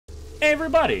Hey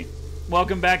everybody!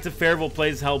 Welcome back to Fairville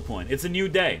Plays Hellpoint. It's a new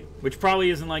day, which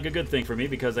probably isn't like a good thing for me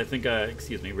because I think,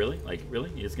 excuse me, really? Like, really?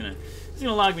 You're just gonna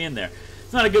log me in there.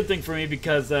 It's not a good thing for me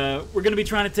because we're gonna be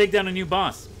trying to take down a new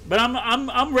boss. But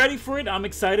I'm ready for it. I'm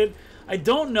excited. I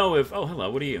don't know if... Oh,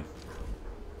 hello. What are you?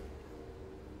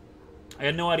 I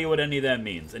had no idea what any of that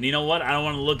means. And you know what? I don't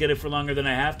want to look at it for longer than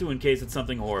I have to in case it's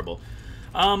something horrible.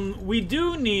 We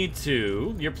do need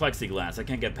to... You're plexiglass. I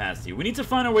can't get past you. We need to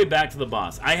find our way back to the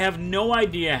boss. I have no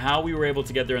idea how we were able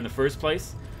to get there in the first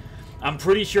place. I'm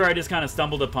pretty sure I just kind of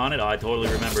stumbled upon it. Oh, I totally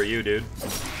remember you, dude.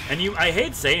 And you... I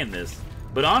hate saying this,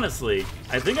 but honestly,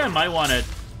 I think I might want to...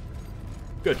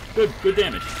 Good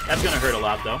damage. That's going to hurt a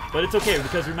lot, though. But it's okay,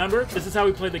 because remember, this is how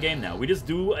we play the game now. We just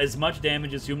do as much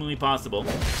damage as humanly possible.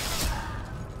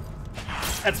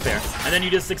 That's fair. And then you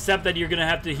just accept that you're going to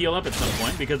have to heal up at some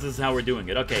point, because this is how we're doing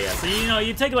it. Okay, yeah. So, you know,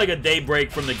 you take like a day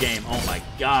break from the game. Oh my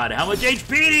god, how much HP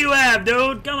do you have,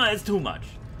 dude? Come on, it's too much.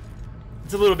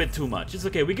 It's a little bit too much. It's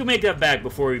okay, we can make that back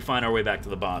before we find our way back to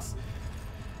the boss.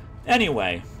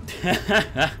 Anyway.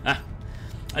 I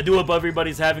do hope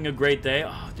everybody's having a great day.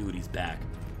 Oh, dude, he's back.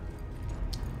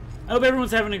 I hope everyone's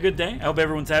having a good day. I hope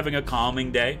everyone's having a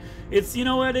calming day. It's, you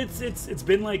know what, it's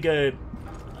been like a...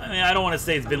 I mean, I don't want to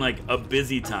say it's been like a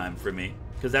busy time for me,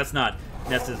 because that's not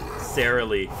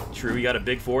necessarily true. You got a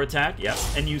big 4 attack, yep,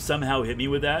 and you somehow hit me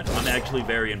with that. I'm actually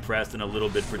very impressed and a little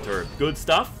bit perturbed. Good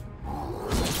stuff.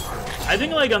 I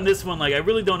think like on this one, like I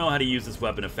really don't know how to use this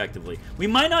weapon effectively. We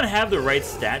might not have the right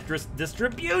stat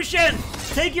distribution.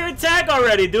 Take your attack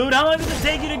already, dude. How long does it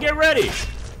take you to get ready?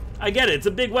 I get it. It's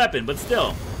a big weapon, but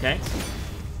still, okay.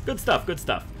 Good stuff. Good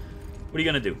stuff. What are you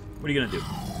gonna do? What are you gonna do?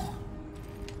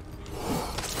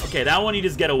 Okay, that one you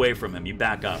just get away from him. You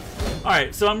back up.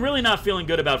 Alright, so I'm really not feeling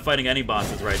good about fighting any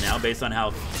bosses right now, based on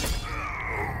how...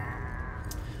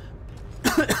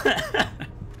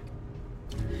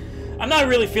 I'm not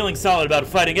really feeling solid about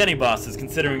fighting any bosses,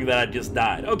 considering that I just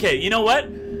died. Okay, you know what?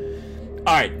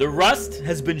 Alright, the rust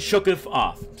has been shooketh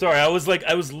off. Sorry, I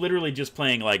was literally just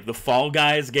playing, like, the Fall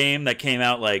Guys game that came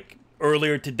out, like,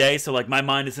 earlier today, so, like, my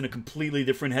mind is in a completely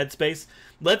different headspace.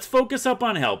 Let's focus up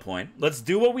on Hellpoint. Let's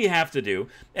do what we have to do.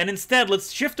 And instead,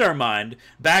 let's shift our mind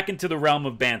back into the realm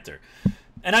of banter.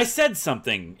 And I said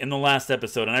something in the last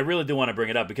episode, and I really do want to bring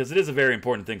it up, because it is a very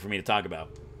important thing for me to talk about.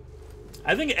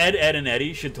 I think Ed, and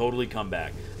Eddie should totally come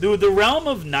back. Dude, the realm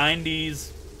of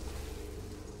 90s...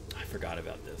 I forgot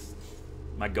about this.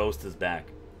 My ghost is back.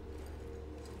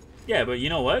 Yeah, but you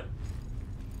know what?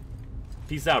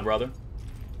 Peace out, brother.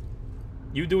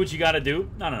 You do what you gotta do.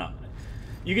 No.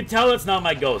 You can tell it's not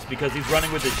my ghost because he's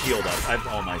running with his shield up.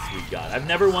 Oh my sweet god. I've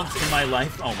never once in my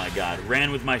life, oh my god,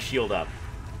 ran with my shield up.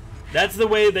 That's the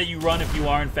way that you run if you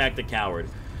are in fact a coward.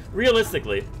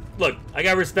 Realistically, look, I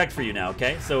got respect for you now,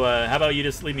 okay? So how about you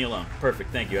just leave me alone?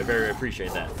 Perfect, thank you. I very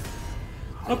appreciate that.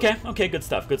 Okay, good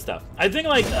stuff, good stuff. I think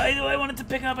like, I wanted to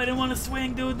pick up, I didn't want to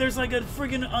swing, dude. There's like a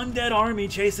friggin' undead army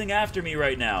chasing after me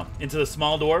right now. Into the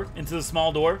small door,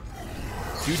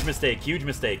 Huge mistake, huge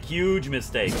mistake, huge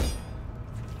mistake.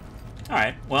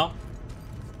 Alright, well.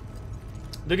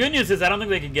 The good news is I don't think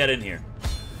they can get in here.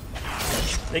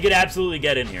 They could absolutely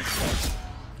get in here.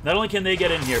 Not only can they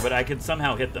get in here, but I could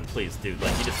somehow hit them. Please, dude,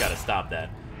 like, you just gotta stop that.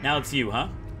 Now it's you, huh?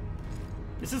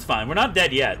 This is fine. We're not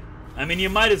dead yet. I mean, you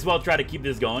might as well try to keep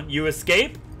this going. You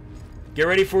escape. Get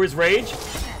ready for his rage.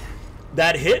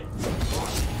 That hit.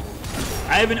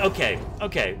 I haven't...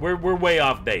 Okay, we're way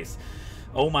off base.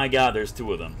 Oh my god, there's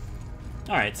 2 of them.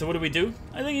 Alright, so what do?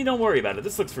 I think you don't worry about it.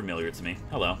 This looks familiar to me.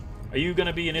 Hello. Are you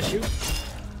gonna be an issue?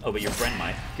 Oh, but your friend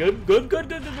might. Good.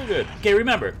 Okay,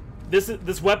 remember,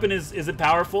 this weapon is it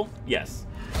powerful? Yes.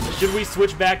 Should we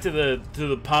switch back to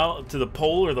the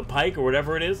pole or the pike or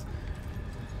whatever it is?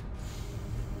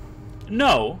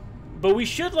 No, but we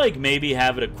should like maybe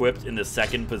have it equipped in the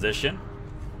 2nd position,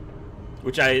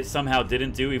 which I somehow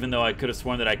didn't do, even though I could have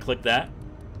sworn that I clicked that.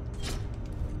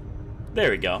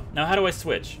 There we go. Now how do I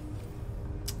switch?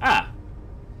 Ah.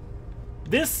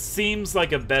 This seems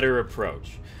like a better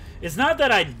approach. It's not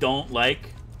that I don't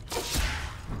like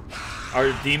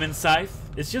our demon scythe.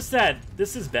 It's just that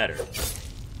this is better.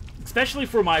 Especially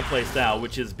for my playstyle,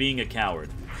 which is being a coward.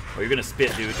 Oh, you're gonna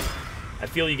spit, dude. I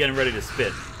feel you getting ready to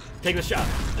spit. Take the shot.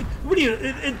 What are you...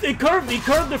 He curved the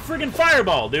friggin'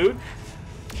 fireball, dude.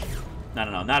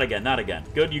 No, not again.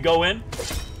 Good, you go in.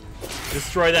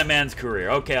 Destroy that man's career.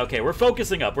 Okay, we're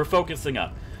focusing up.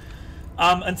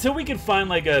 Until we can find,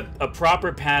 like, a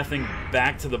proper pathing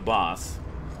back to the boss,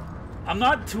 I'm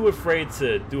not too afraid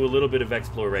to do a little bit of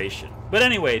exploration. But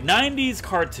anyway, 90s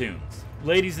cartoons.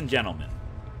 Ladies and gentlemen.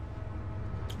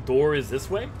 Door is this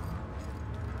way?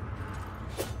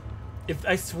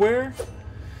 I swear,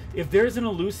 If there's an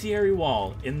illusory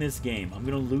wall in this game, I'm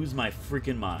gonna lose my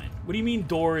freaking mind. What do you mean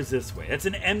door is this way? That's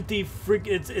an empty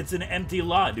it's an empty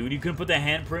lot, dude. You couldn't put the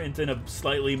handprint in a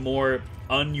slightly more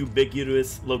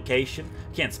unubiquitous location.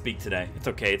 Can't speak today. It's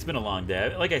okay. It's been a long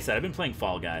day. Like I said, I've been playing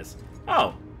Fall Guys.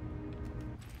 Oh.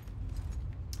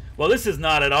 Well, this is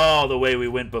not at all the way we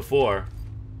went before.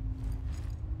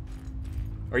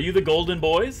 Are you the Golden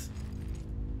Boys?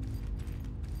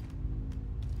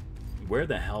 Where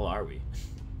the hell are we?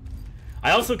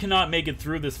 I also cannot make it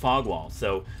through this fog wall,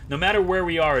 so no matter where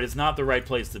we are, it is not the right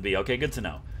place to be. Okay, good to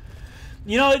know.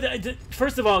 You know,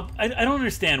 first of all, I don't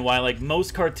understand why, like,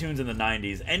 most cartoons in the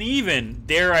 90s, and even,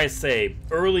 dare I say,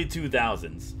 early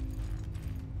 2000s,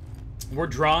 were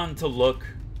drawn to look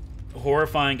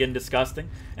horrifying and disgusting.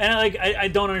 And, like, I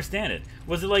don't understand it.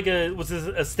 Was it like was this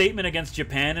a statement against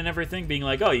Japan and everything, being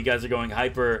like, oh, you guys are going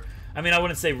hyper... I mean, I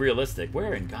wouldn't say realistic.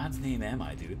 Where in God's name am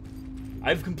I, dude?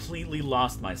 I've completely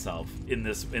lost myself in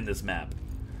this map.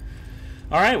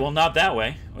 Alright, well, not that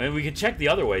way. I mean, we could check the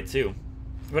other way, too.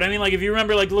 But I mean, like, if you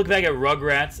remember, like, look back at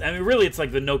Rugrats. I mean, really, it's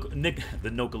like the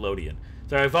Nickelodeon.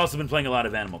 Sorry, I've also been playing a lot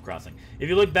of Animal Crossing. If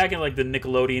you look back at, like, the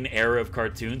Nickelodeon era of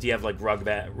cartoons, you have, like,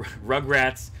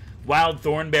 Rugrats, Wild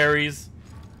Thornberries,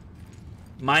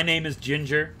 My Name is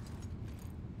Ginger.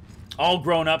 All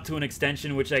grown up to an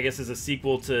extension, which I guess is a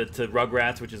sequel to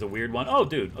Rugrats, which is a weird one. Oh,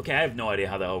 dude. Okay, I have no idea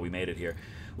how the hell we made it here.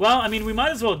 Well, I mean, we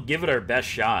might as well give it our best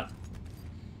shot.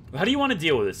 How do you want to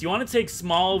deal with this? You want to take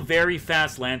small, very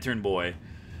fast Lantern Boy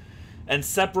and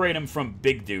separate him from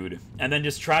Big Dude, and then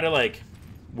just try to, like,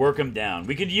 work him down.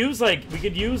 We could use, like,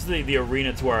 the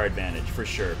arena to our advantage, for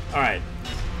sure. Alright.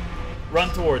 Run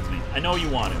towards me. I know you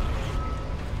want it.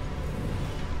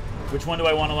 Which one do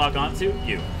I want to lock onto?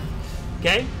 You.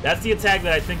 Okay? That's the attack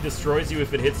that I think destroys you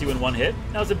if it hits you in one hit.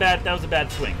 That was a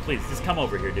bad swing. Please, just come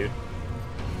over here, dude.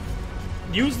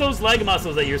 Use those leg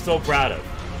muscles that you're so proud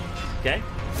of. Okay?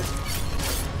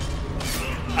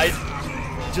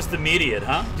 Just immediate,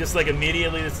 huh? Just like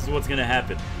immediately this is what's gonna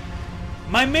happen.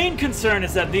 My main concern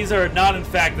is that these are not in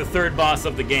fact the third boss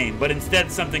of the game, but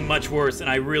instead something much worse, and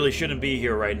I really shouldn't be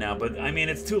here right now, but I mean,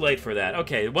 it's too late for that.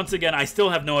 Okay, once again, I still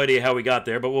have no idea how we got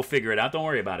there, but we'll figure it out. Don't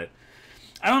worry about it.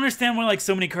 I don't understand why, like,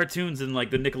 so many cartoons in,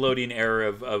 like, the Nickelodeon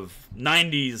era of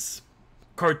 90s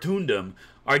cartoondom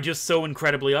are just so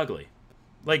incredibly ugly.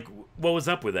 Like, what was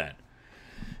up with that?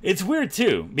 It's weird,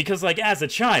 too, because, like, as a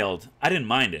child, I didn't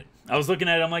mind it. I was looking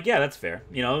at it, I'm like, yeah, that's fair.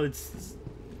 You know, it's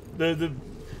the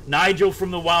Nigel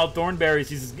from the Wild Thornberries,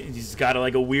 he's got,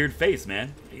 like, a weird face,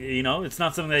 man. You know, it's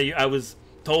not something that I was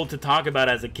told to talk about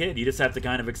as a kid. You just have to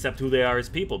kind of accept who they are as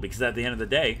people, because at the end of the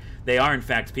day, they are, in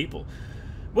fact, people.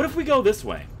 What if we go this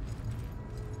way?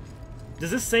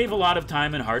 Does this save a lot of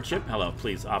time and hardship? Hello,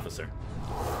 please, officer.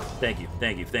 Thank you,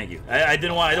 thank you, thank you. I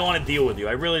don't want to deal with you.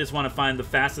 I really just want to find the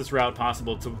fastest route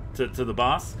possible to the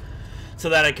boss, so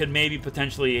that I could maybe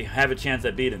potentially have a chance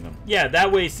at beating them. Yeah,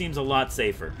 that way seems a lot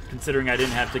safer, considering I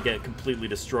didn't have to get completely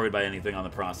destroyed by anything on the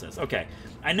process. Okay,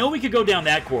 I know we could go down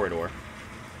that corridor,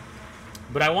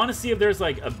 but I want to see if there's,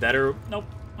 like, a better... Nope.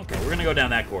 Okay, we're going to go down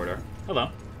that corridor. Hello.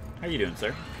 How you doing,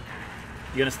 sir?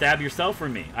 You gonna stab yourself or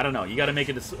me? I don't know. You gotta make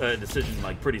a decision,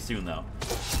 like, pretty soon, though.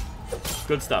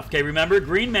 Good stuff. Okay, remember,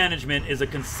 green management is a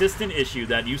consistent issue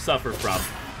that you suffer from.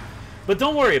 But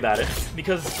don't worry about it,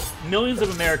 because millions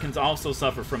of Americans also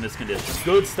suffer from this condition.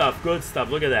 Good stuff, good stuff.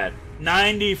 Look at that.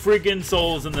 90 freaking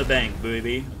souls in the bank,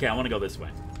 baby. Okay, I want to go this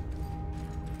way.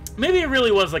 Maybe it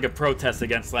really was, like, a protest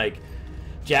against, like,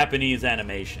 Japanese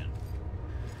animation.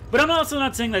 But I'm also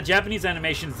not saying that Japanese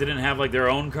animations didn't have, like, their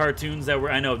own cartoons that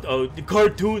were... I know, oh, the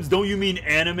cartoons, don't you mean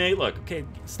anime? Look, okay,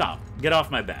 stop. Get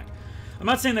off my back. I'm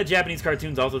not saying that Japanese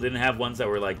cartoons also didn't have ones that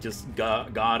were, like, just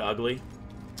god ugly.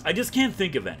 I just can't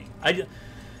think of any.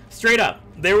 Straight up,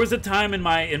 there was a time in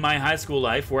my high school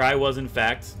life where I was, in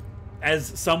fact, as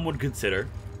some would consider,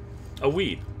 a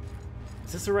weeb.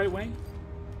 Is this the right way?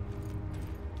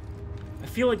 I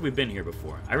feel like we've been here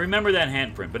before. I remember that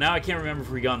handprint, but now I can't remember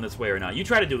if we've gone this way or not. You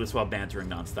try to do this while bantering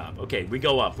nonstop. Okay, we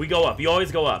go up. We go up. You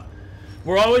always go up.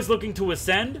 We're always looking to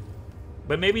ascend,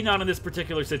 but maybe not in this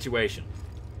particular situation.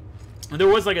 And there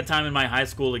was, like, a time in my high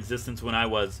school existence when I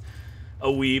was a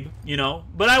weeb, you know?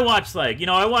 But I watched, like, you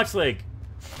know, I watched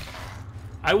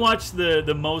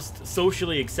the most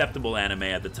socially acceptable anime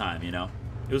at the time, you know?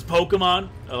 It was Pokemon.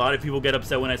 A lot of people get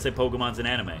upset when I say Pokemon's an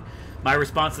anime. My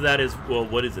response to that is, well,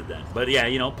 what is it then? But yeah,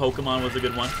 you know, Pokemon was a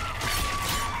good one.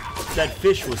 That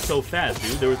fish was so fast,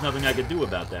 dude. There was nothing I could do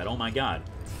about that. Oh my god.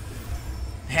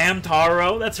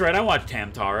 Hamtaro. That's right, I watched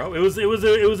Hamtaro. It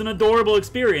was an adorable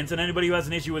experience, and anybody who has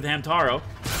an issue with Hamtaro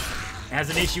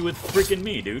has an issue with freaking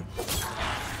me, dude.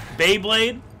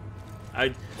 Beyblade.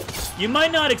 You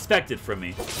might not expect it from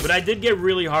me, but I did get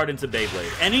really hard into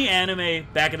Beyblade. Any anime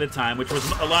back in the time, which was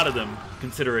a lot of them,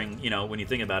 considering, you know, when you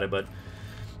think about it, but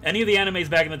any of the animes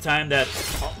back in the time that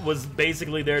was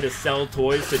basically there to sell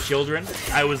toys to children,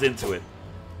 I was into it.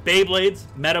 Beyblades,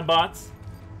 Metabots,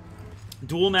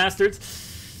 Duel Masters.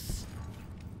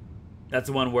 That's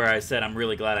the one where I said I'm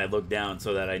really glad I looked down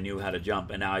so that I knew how to jump,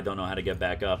 and now I don't know how to get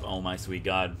back up. Oh my sweet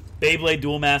God. Beyblade,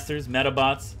 Duel Masters,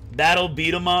 Metabots, Battle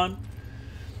Beat 'em On.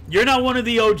 You're not one of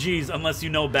the OGs unless you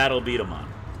know Battle Beat 'em On.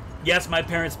 Yes, my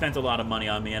parents spent a lot of money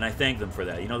on me, and I thank them for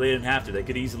that. You know, they didn't have to. They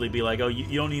could easily be like, oh,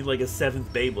 you don't need like a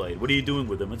 7th Beyblade. What are you doing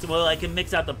with them? It's, well, I can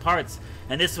mix out the parts,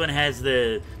 and this one has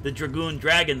the Dragoon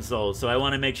Dragon Soul, so I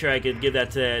want to make sure I could give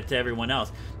that to everyone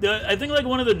else. I think like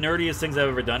one of the nerdiest things I've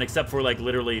ever done, except for like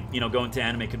literally, you know, going to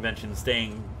anime conventions,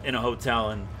 staying in a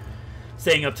hotel, and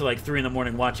staying up to like 3 in the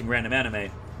morning watching random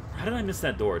anime. How did I miss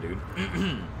that door, dude?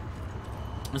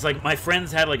 It's like my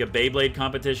friends had like a Beyblade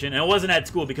competition, and it wasn't at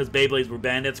school because Beyblades were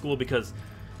banned at school because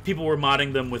people were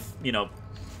modding them with, you know,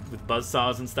 with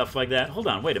buzzsaws and stuff like that. Hold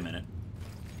on, wait a minute.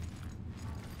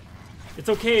 It's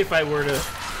okay if I were to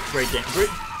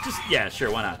just, yeah,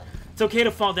 sure, why not? It's okay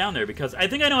to fall down there because I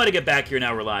think I know how to get back here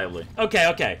now reliably. Okay,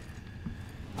 okay.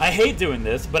 I hate doing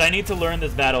this, but I need to learn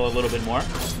this battle a little bit more.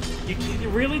 You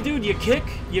really, dude? You kick?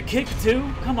 You kick too?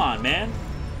 Come on, man.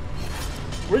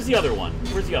 Where's the other one?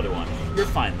 Where's the other one? You're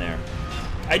fine there.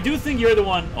 I do think you're the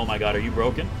one... Oh my God, are you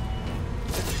broken?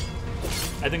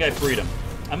 I think I freed him.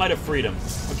 I might have freed him.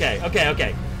 Okay, okay,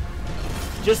 okay.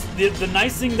 Just the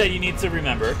nice thing that you need to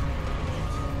remember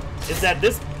is that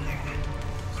this...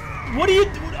 What are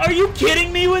you... Are you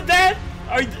kidding me with that?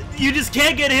 You just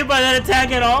can't get hit by that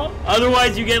attack at all?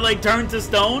 Otherwise you get like turned to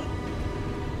stone?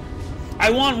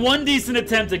 I want one decent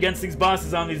attempt against these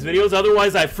bosses on these videos,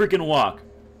 otherwise I freaking walk.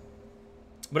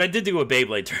 But I did do a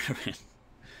Beyblade tournament.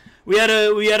 We had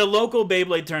a local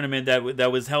Beyblade tournament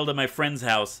that was held at my friend's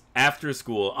house after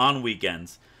school on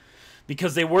weekends,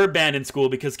 because they were banned in school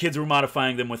because kids were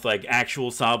modifying them with like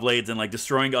actual saw blades and like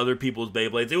destroying other people's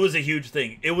Beyblades. It was a huge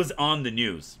thing. It was on the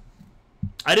news.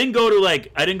 I didn't go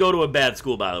to a bad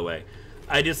school, by the way.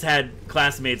 I just had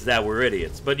classmates that were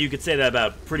idiots. But you could say that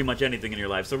about pretty much anything in your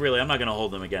life. So really, I'm not going to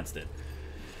hold them against it.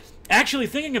 Actually,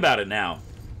 thinking about it now,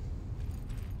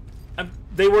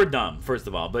 they were dumb, first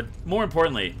of all, but more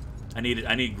importantly, I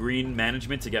need green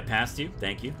management to get past you.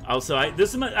 Thank you. Also, I think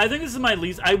this is my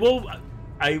least. I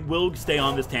will stay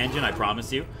on this tangent. I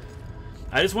promise you.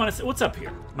 I just want to say, what's up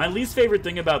here? My least favorite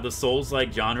thing about the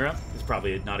Souls-like genre is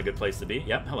probably not a good place to be.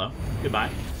 Yep. Hello. Goodbye.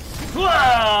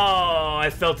 Whoa! I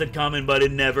felt it coming, but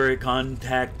it never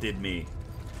contacted me.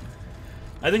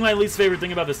 I think my least favorite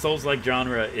thing about the Souls-like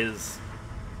genre is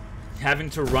having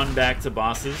to run back to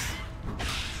bosses.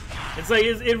 It's like,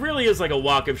 it really is like a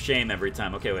walk of shame every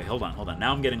time. Okay, wait, hold on.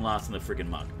 Now I'm getting lost in the freaking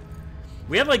muck.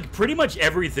 We have like pretty much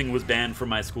everything was banned from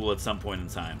my school at some point in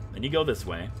time. Then you go this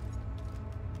way.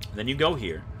 Then you go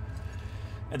here.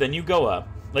 And then you go up.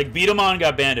 Like, Beat 'em On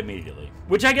got banned immediately.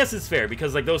 Which I guess is fair,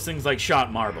 because like those things like shot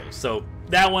marbles. So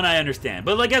that one I understand.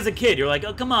 But like as a kid, you're like,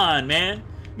 oh, come on, man.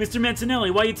 Mr.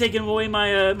 Mancinelli, why are you taking away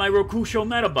my my Rokusho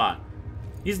Metabot?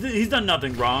 He's done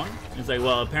nothing wrong. It's like,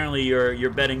 well, apparently you're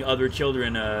betting other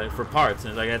children for parts, and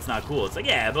it's like, that's not cool. It's like,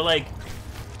 yeah, but like,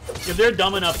 if they're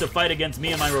dumb enough to fight against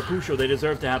me and my Rokusho, they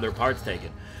deserve to have their parts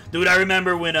taken. Dude, I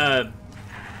remember when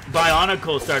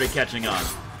Bionicle started catching on.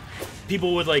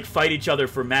 People would like fight each other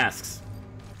for masks.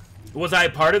 Was I a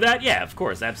part of that? Yeah, of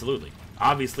course, absolutely.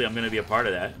 Obviously, I'm gonna be a part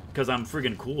of that because I'm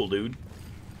friggin' cool, dude.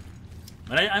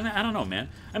 But I don't know, man.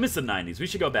 I miss the 90s. We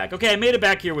should go back. Okay, I made it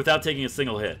back here without taking a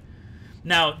single hit.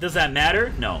 Now, does that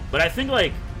matter? No. But I think,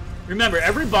 like, remember,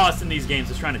 every boss in these games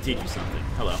is trying to teach you something.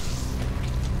 Hello.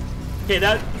 Okay,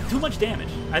 that, too much damage.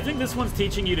 I think this one's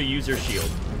teaching you to use your shield.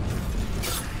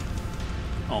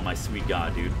 Oh, my sweet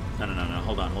God, dude. No.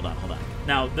 Hold on.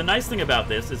 Now, the nice thing about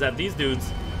this is that these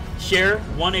dudes share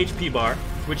 1 HP bar,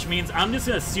 which means I'm just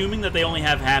assuming that they only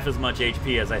have half as much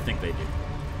HP as I think they do.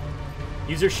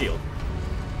 Use your shield.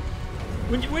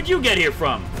 Where'd you get here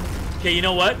from? Okay, you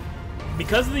know what?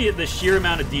 Because of the sheer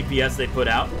amount of DPS they put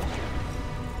out.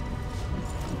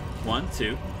 1,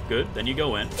 2, good. Then you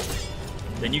go in.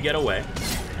 Then you get away.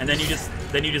 And then you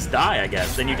just die, I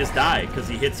guess. Then you just die because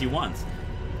he hits you once.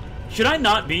 Should I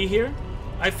not be here?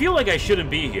 I feel like I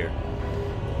shouldn't be here.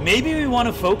 Maybe we want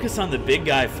to focus on the big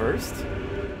guy first?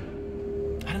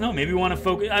 I don't know, maybe we want to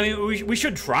focus... I mean, we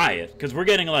should try it, because we're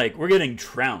getting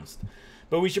trounced.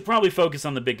 But we should probably focus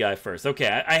on the big guy first.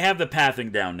 Okay, I have the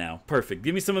pathing down now. Perfect.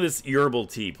 Give me some of this herbal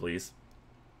tea, please.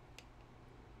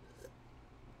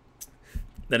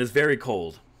 That is very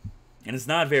cold. And it's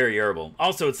not very herbal.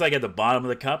 Also, it's like at the bottom of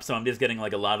the cup, so I'm just getting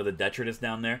like a lot of the detritus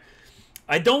down there.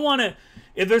 I don't want to...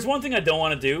 If there's one thing I don't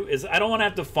want to do, is I don't want to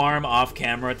have to farm off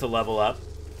camera to level up.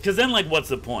 Because then, like, what's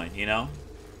the point, you know?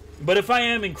 But if I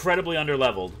am incredibly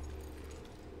underleveled,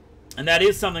 and that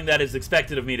is something that is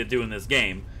expected of me to do in this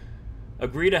game,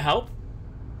 agree to help?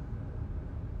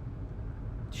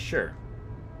 Sure.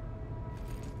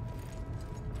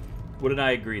 What did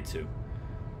I agree to?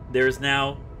 There's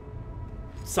now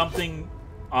something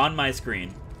on my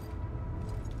screen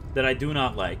that I do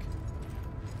not like.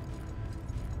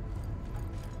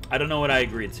 I don't know what I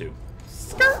agreed to.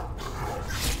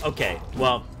 Okay,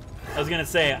 well, I was gonna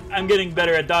say, I'm getting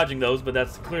better at dodging those, but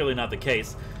that's clearly not the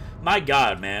case. My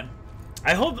god, man.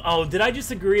 I hope... Oh, did I just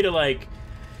agree to, like,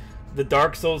 the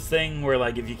Dark Souls thing where,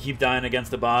 like, if you keep dying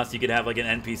against a boss, you could have, like,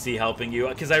 an NPC helping you?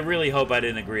 Because I really hope I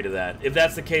didn't agree to that. If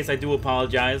that's the case, I do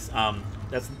apologize.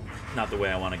 That's not the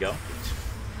way I want to go.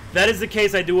 If that is the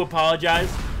case, I do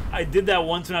apologize. I did that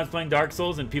once when I was playing Dark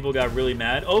Souls, and people got really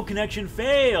mad. Oh, connection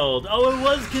failed. Oh, it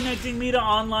was connecting me to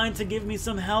online to give me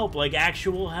some help, like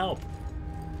actual help.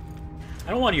 I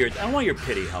don't want your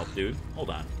pity help, dude. Hold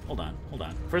on.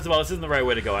 First of all, this isn't the right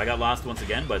way to go. I got lost once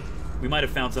again, but we might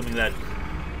have found something that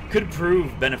could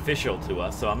prove beneficial to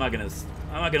us. So I'm not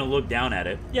gonna look down at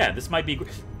it. Yeah, this might be.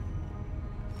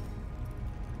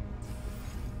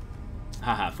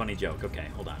 Haha, funny joke. Okay,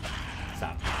 hold on.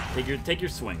 Stop. Take your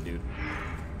swing, dude.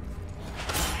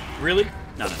 Really?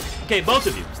 No. Okay, both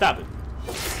of you, stop it.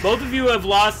 Both of you have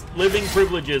lost living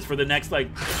privileges for the next, like,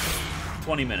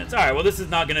 20 minutes. Alright, well, this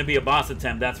is not going to be a boss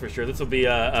attempt, that's for sure. This will be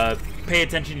a pay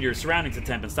attention to your surroundings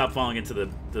attempt and stop falling into the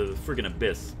friggin'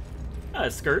 abyss.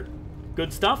 Skirt.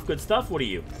 Good stuff, good stuff. What are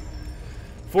you?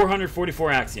 444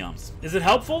 axioms. Is it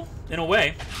helpful? In a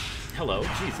way. Hello.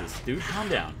 Jesus, dude, calm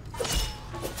down.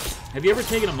 Have you ever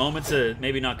taken a moment to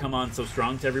maybe not come on so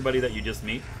strong to everybody that you just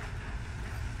meet?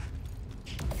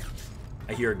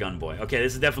 I hear a gun boy. Okay,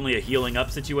 this is definitely a healing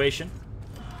up situation.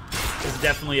 This is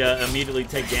definitely a immediately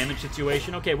take damage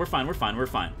situation. Okay, we're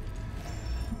fine.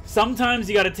 Sometimes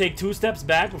you gotta take 2 steps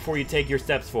back before you take your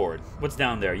steps forward. What's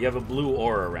down there? You have a blue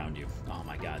aura around you. Oh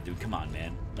my god, dude, come on,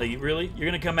 man. Like, really? You're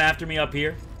gonna come after me up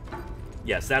here?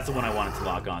 Yes, that's the one I wanted to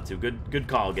lock onto. Good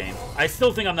call, game. I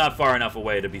still think I'm not far enough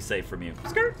away to be safe from you.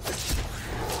 Skirt.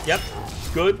 Yep.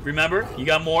 Good. Remember, you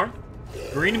got more.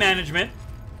 Green management.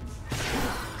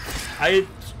 I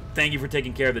thank you for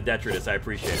taking care of the detritus. I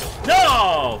appreciate it.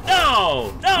 No!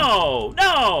 No! No!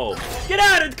 No! Get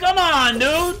out of it! Come on,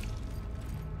 dude!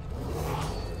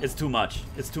 It's too much.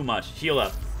 It's too much. Heal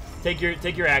up. Take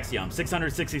your axiom.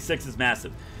 666 is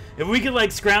massive. If we could,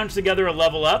 like, scrounge together a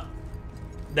level up,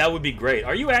 that would be great.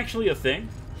 Are you actually a thing?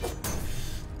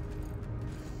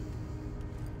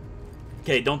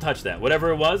 Okay, don't touch that.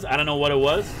 Whatever it was, I don't know what it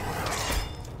was.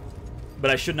 But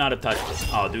I should not have touched it.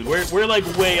 Oh, dude, we're like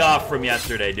way off from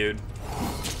yesterday, dude.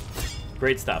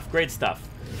 Great stuff, great stuff.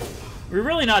 We're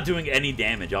really not doing any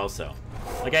damage also.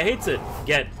 Like, I hate to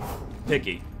get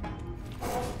picky.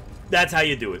 That's how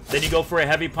you do it. Then you go for a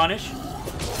heavy punish,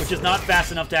 which is not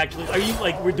fast enough to actually... Are you,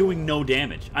 like, we're doing no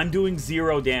damage. I'm doing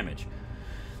 0 damage.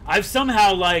 I've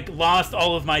somehow, like, lost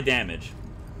all of my damage.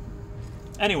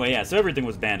 Anyway, yeah, so everything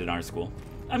was banned in our school.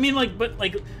 I mean, like, but,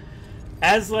 like...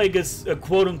 As, like, a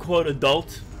quote-unquote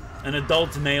adult, an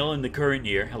adult male in the current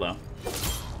year, hello,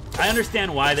 I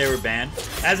understand why they were banned.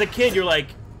 As a kid, you're like,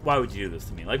 why would you do this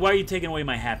to me? Like, why are you taking away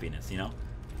my happiness, you know?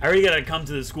 I already gotta come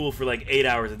to the school for, like, 8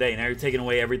 hours a day, and now you're taking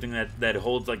away everything that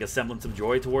holds, like, a semblance of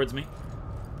joy towards me?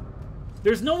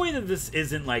 There's no way that this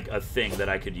isn't, like, a thing that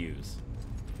I could use.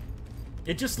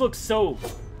 It just looks so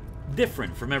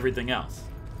different from everything else.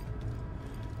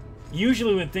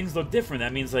 Usually when things look different,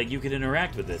 that means, like, you could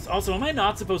interact with this. Also, am I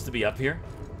not supposed to be up here?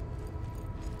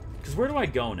 Because where do I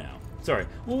go now? Sorry.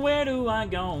 Well, where do I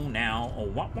go now?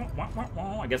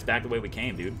 Oh, I guess back the way we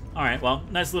came, dude. All right, well,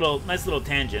 nice little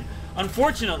tangent.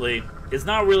 Unfortunately, it's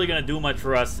not really going to do much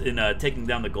for us in taking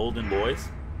down the golden boys.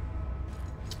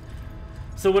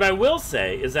 So what I will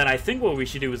say is that I think what we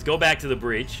should do is go back to the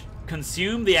breach,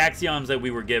 consume the axioms that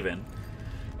we were given,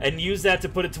 and use that to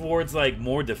put it towards, like,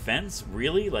 more defense?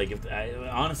 Really? Like,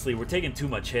 honestly, we're taking too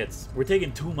much hits. We're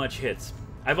taking too much hits.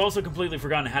 I've also completely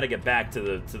forgotten how to get back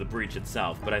to the breach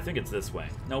itself, but I think it's this way.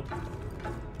 Nope.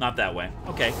 Not that way.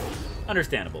 Okay.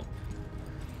 Understandable.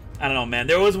 I don't know, man.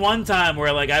 There was one time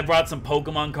where, like, I brought some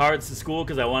Pokemon cards to school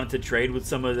because I wanted to trade with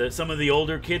some of the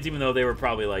older kids, even though they were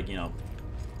probably, like, you know,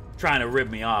 trying to rip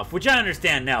me off. Which I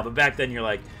understand now, but back then you're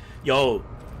like, yo...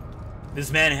 This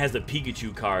man has a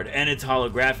Pikachu card, and it's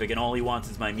holographic, and all he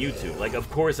wants is my Mewtwo. Like, of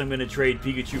course I'm going to trade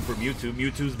Pikachu for Mewtwo.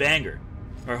 Mewtwo's banger.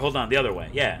 Or, hold on, the other way.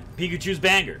 Yeah, Pikachu's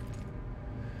banger.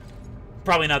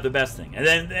 Probably not the best thing. And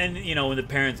then, you know, when the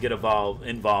parents get involved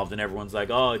and everyone's like,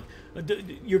 oh,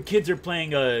 your kids are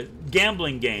playing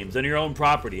gambling games on your own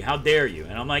property. How dare you?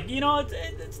 And I'm like, you know,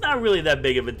 it's not really that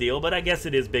big of a deal, but I guess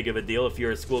it is big of a deal if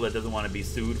you're a school that doesn't want to be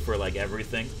sued for, like,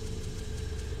 everything.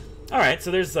 All right,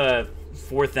 so there's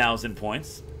 4,000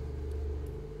 points.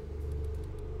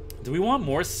 Do we want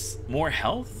more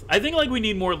health? I think, like, we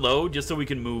need more load just so we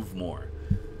can move more.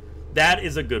 That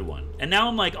is a good one. And now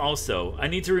I'm like, also, I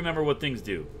need to remember what things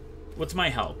do. What's my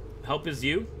help? Help is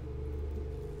you?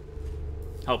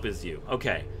 Help is you.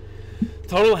 Okay.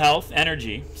 Total health,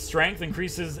 energy, strength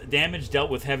increases damage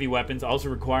dealt with heavy weapons. Also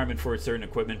requirement for certain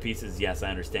equipment pieces. Yes, I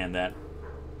understand that.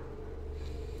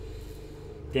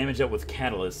 Damage dealt with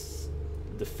catalysts.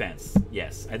 Defense.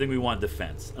 Yes, I think we want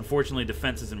defense. Unfortunately,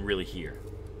 defense isn't really here.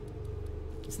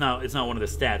 It's not one of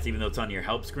the stats, even though it's on your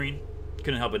help screen.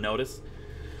 Couldn't help but notice.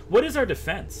 What is our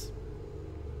defense?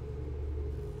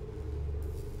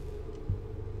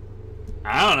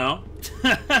 I don't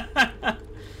know.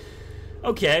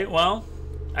 Okay, well,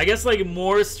 I guess like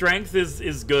more strength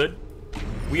is good.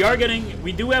 We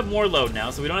do have more load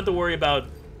now, so we don't have to worry about,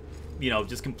 you know,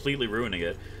 just completely ruining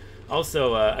it.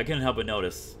 Also, I couldn't help but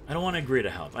notice, I don't want to agree to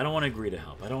help. I don't want to agree to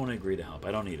help. I don't want to agree to help.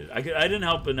 I don't need it. I didn't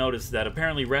help but notice that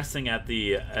apparently resting at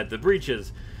the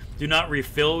breaches do not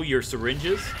refill your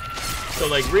syringes. So,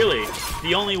 like, really,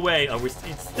 the only way...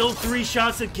 it's still 3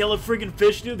 shots that kill a friggin'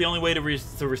 fish, dude. The only way to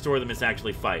restore them is to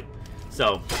actually fight.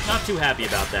 So, not too happy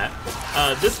about that.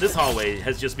 This hallway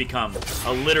has just become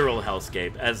a literal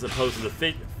hellscape, as opposed to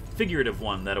the figurative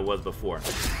one that it was before.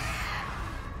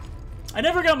 I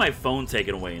never got my phone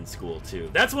taken away in school, too.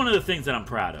 That's one of the things that I'm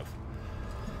proud of.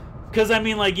 Because, I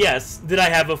mean, like, yes, did I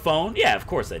have a phone? Yeah, of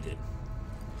course I did.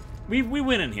 We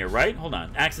win in here, right? Hold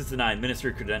on. Access denied.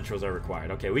 Ministry credentials are required.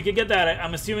 Okay, we could get that.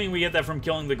 I'm assuming we get that from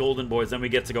killing the golden boys. Then we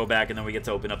get to go back, and then we get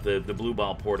to open up the blue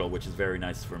ball portal, which is very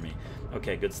nice for me.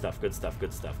 Okay, good stuff, good stuff,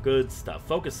 good stuff, good stuff.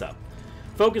 Focus up.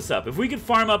 Focus up. If we could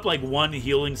farm up, like, 1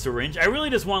 healing syringe, I really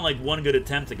just want, like, 1 good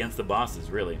attempt against the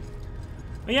bosses, really.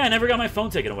 But yeah, I never got my phone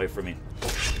taken away from me.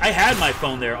 I had my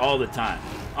phone there all the time.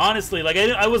 Honestly, like,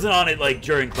 I wasn't on it, like,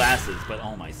 during classes, but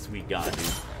oh my sweet god,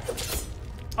 dude.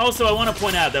 Also, I want to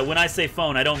point out that when I say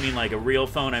phone, I don't mean like a real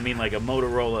phone. I mean like a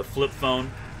Motorola flip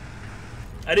phone.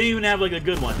 I didn't even have like a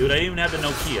good one, dude. I didn't even have the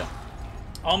Nokia.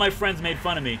 All my friends made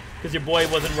fun of me because your boy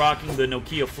wasn't rocking the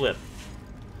Nokia flip.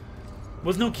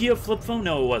 Was Nokia a flip phone?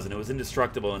 No, it wasn't. It was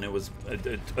indestructible, and it was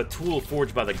a tool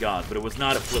forged by the gods, but it was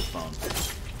not a flip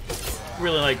phone.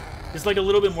 Really, like, just like a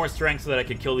little bit more strength so that I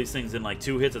could kill these things in like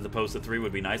 2 hits as opposed to 3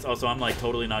 would be nice. Also, I'm like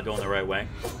totally not going the right way.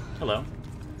 Hello.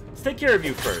 Let's take care of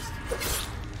you first.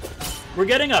 We're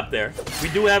getting up there. We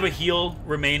do have a heal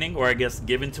remaining, or I guess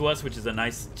given to us, which is a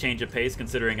nice change of pace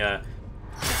considering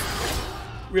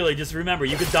really, just remember,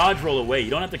 you could dodge roll away. You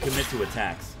don't have to commit to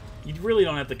attacks. You really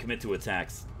don't have to commit to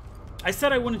attacks. I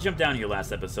said I wouldn't jump down here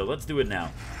last episode. Let's do it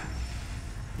now.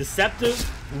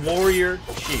 Deceptive Warrior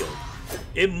Shield.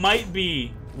 It might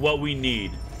be what we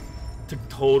need to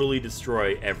totally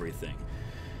destroy everything.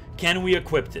 Can we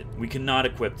equip it? We cannot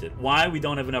equip it. Why? We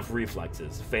don't have enough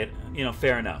reflexes. You know,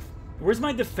 fair enough. Where's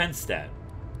my defense stat?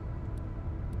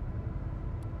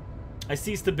 I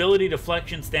see stability,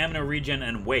 deflection, stamina, regen,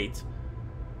 and weight.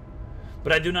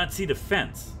 But I do not see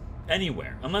defense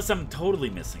anywhere. Unless I'm totally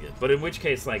missing it. But in which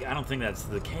case, like, I don't think that's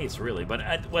the case, really. But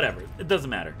whatever. It doesn't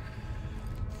matter.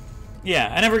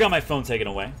 Yeah, I never got my phone taken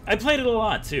away. I played it a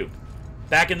lot, too.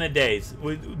 Back in the days.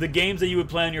 The games that you would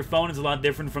play on your phone is a lot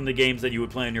different from the games that you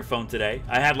would play on your phone today.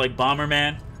 I had, like,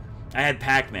 Bomberman. I had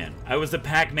Pac-Man. I was the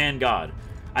Pac-Man god.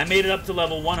 I made it up to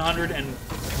level 100 and...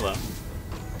 Hello.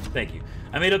 Thank you.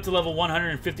 I made it up to level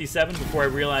 157 before I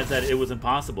realized that it was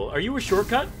impossible. Are you a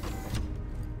shortcut?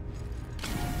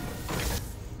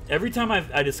 Every time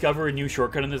I discover a new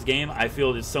shortcut in this game, I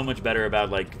feel just so much better about,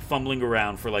 like, fumbling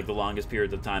around for, like, the longest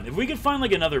periods of time. If we could find,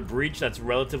 like, another breach that's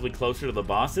relatively closer to the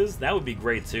bosses, that would be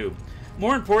great, too.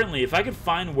 More importantly, if I could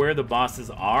find where the bosses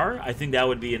are, I think that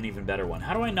would be an even better one.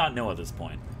 How do I not know at this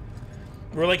point?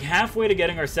 We're like halfway to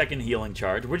getting our second healing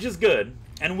charge, which is good,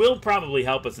 and will probably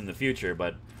help us in the future,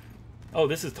 but... Oh,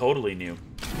 this is totally new.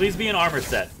 Please be an armor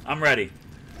set. I'm ready.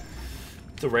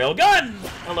 It's a rail gun!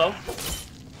 Hello.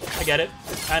 I get it.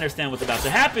 I understand what's about to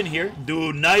happen here.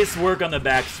 Dude, nice work on the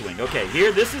backswing. Okay,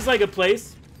 here, this is like a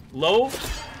place. Low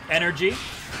energy.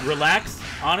 Relax,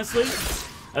 honestly.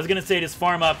 I was gonna say just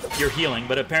farm up your healing,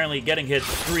 but apparently getting hit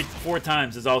 4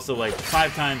 times is also like...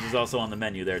 5 times is also on the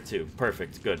menu there, too.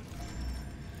 Perfect, good.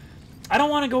 I don't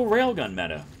want to go railgun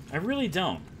meta. I really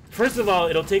don't. First of all,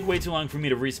 it'll take way too long for me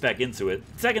to respec into it.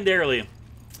 Secondarily,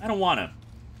 I don't want to.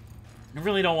 I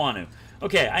really don't want to.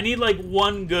 Okay, I need like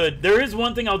one good... There is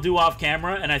one thing I'll do off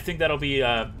camera, and I think that'll be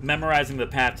memorizing the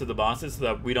path to the bosses so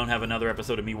that we don't have another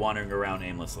episode of me wandering around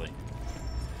aimlessly.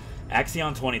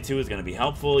 Axion 22 is going to be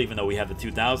helpful, even though we have the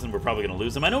 2000, we're probably going to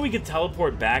lose them. I know we can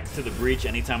teleport back to the breach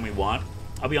anytime we want.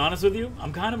 I'll be honest with you,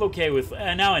 I'm kind of okay with...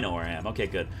 now I know where I am. Okay,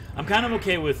 good. I'm kind of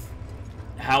okay with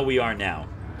how we are now.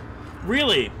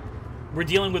 Really, we're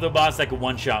dealing with a boss that could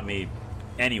one-shot me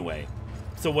anyway.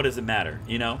 So what does it matter,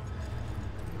 you know?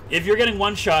 If you're getting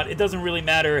one-shot, it doesn't really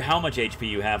matter how much HP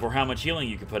you have or how much healing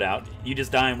you can put out. You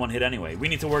just die in one hit anyway. We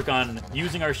need to work on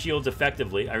using our shields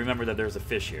effectively. I remember that there's a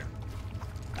fish here.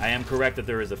 I am correct that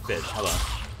there is a fish. Hello.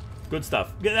 Good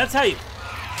stuff. That's how you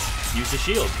use the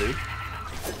shields, dude.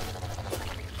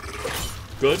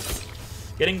 Good.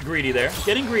 Getting greedy there.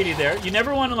 Getting greedy there. You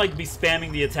never want to, like, be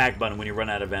spamming the attack button when you run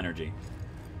out of energy.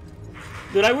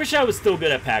 Dude, I wish I was still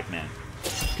good at Pac-Man.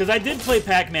 Because I did play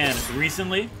Pac-Man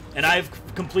recently, and I've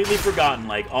completely forgotten,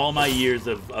 like, all my years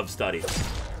of study.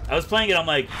 I was playing it, I'm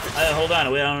like, hold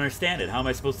on, wait, I don't understand it. How am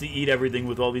I supposed to eat everything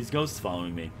with all these ghosts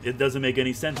following me? It doesn't make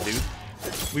any sense, dude.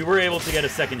 We were able to get a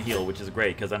second heal, which is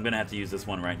great, because I'm going to have to use this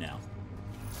one right now.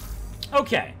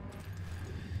 Okay.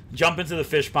 Jump into the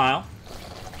fish pile.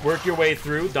 Work your way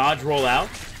through. Dodge, roll out.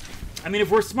 I mean,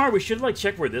 if we're smart, we should, like,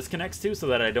 check where this connects to so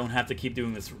that I don't have to keep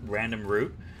doing this random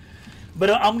route. But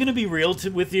I'm going to be real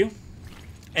with you.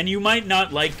 And you might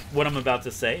not like what I'm about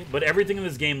to say, but everything in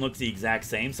this game looks the exact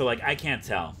same, so, like, I can't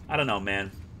tell. I don't know, man.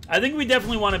 I think we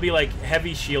definitely want to be, like,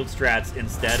 heavy shield strats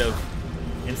instead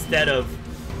of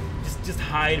just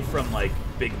hide from, like,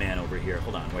 big man over here.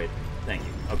 Hold on, wait. Thank you.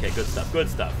 Okay, good stuff, good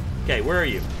stuff. Okay, where are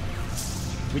you?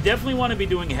 We definitely want to be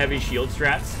doing heavy shield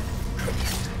strats.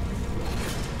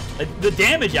 The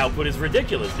damage output is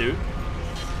ridiculous, dude.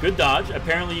 Good dodge.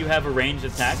 Apparently you have a ranged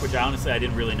attack, which honestly I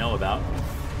didn't really know about.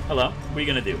 Hello. What are you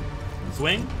going to do?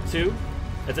 Swing. 2.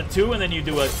 That's a 2, and then you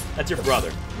do a... That's your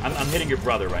brother. I'm hitting your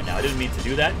brother right now. I didn't mean to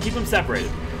do that. Keep them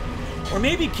separated. Or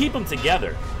maybe keep them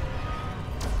together.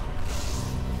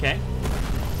 Okay.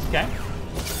 Okay.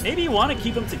 Maybe you want to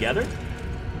keep them together?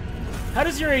 How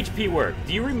does your HP work?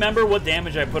 Do you remember what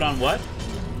damage I put on what?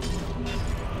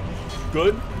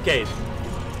 Good. Okay.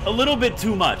 A little bit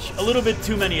too much. A little bit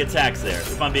too many attacks there,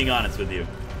 if I'm being honest with you.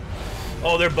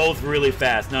 Oh, they're both really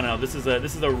fast. No, this is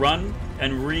a run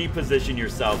and reposition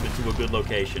yourself into a good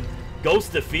location.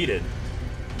 Ghost defeated.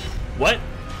 What?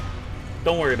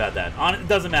 Don't worry about that. It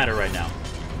doesn't matter right now.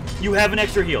 You have an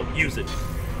extra heal. Use it.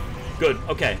 Good.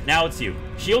 Okay, now it's you.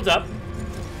 Shields up.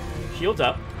 Shields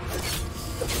up.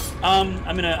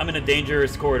 I'm in a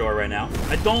dangerous corridor right now.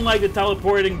 I don't like the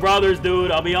teleporting brothers, dude.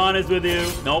 I'll be honest with you.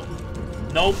 Nope.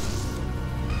 Nope.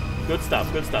 Good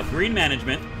stuff, good stuff. Green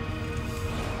management.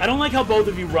 I don't like how both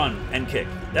of you run and kick.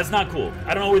 That's not cool.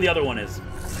 I don't know where the other one is.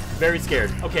 Very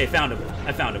scared. Okay, found him.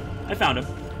 I found him. I found him.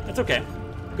 That's okay.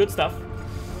 Good stuff.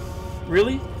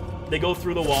 Really? They go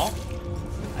through the wall?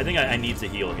 I think I need to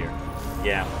heal here.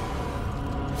 Yeah.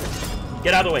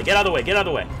 Get out of the way. Get out of the way. Get out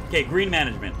of the way. Okay, green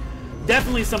management.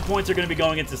 Definitely some points are going to be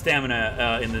going into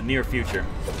stamina in the near future.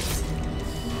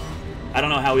 I don't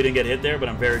know how we didn't get hit there, but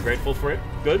I'm very grateful for it.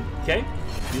 Good. Okay.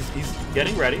 He's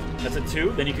getting ready. That's a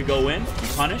 2. Then you could go in. You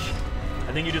punish.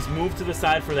 I think you just move to the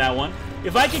side for that one.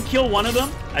 If I could kill one of them,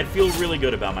 I'd feel really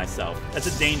good about myself.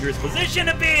 That's a dangerous position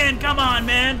to be in. Come on,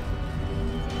 man.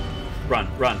 Run,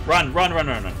 run, run, run, run,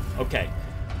 run, run. Okay.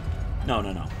 No.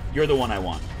 You're the one I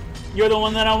want. You're the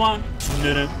one that I want.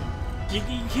 No. You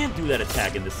can't do that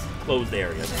attack in this closed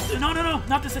area. No.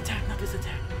 Not this attack. Not this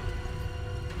attack.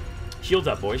 Shields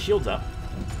up, boys. Shields up.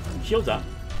 Shields up.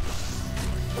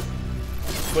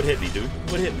 What hit me, dude?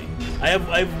 What hit me? I have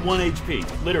 1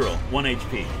 HP. Literal 1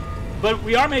 HP. But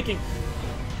we are making...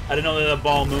 I didn't know that the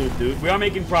ball moved, dude. We are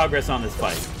making progress on this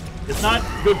fight. It's not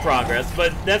good progress,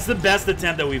 but that's the best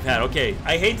attempt that we've had. Okay,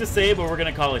 I hate to say it, but we're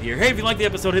going to call it here. Hey, if you like the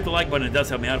episode, hit the like button. It does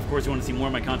help me out. Of course, you want to see more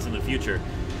of my content in the future.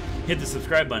 Hit the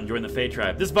subscribe button. Join the Fae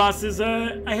Tribe. This boss is,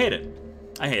 I hate it.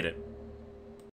 I hate it.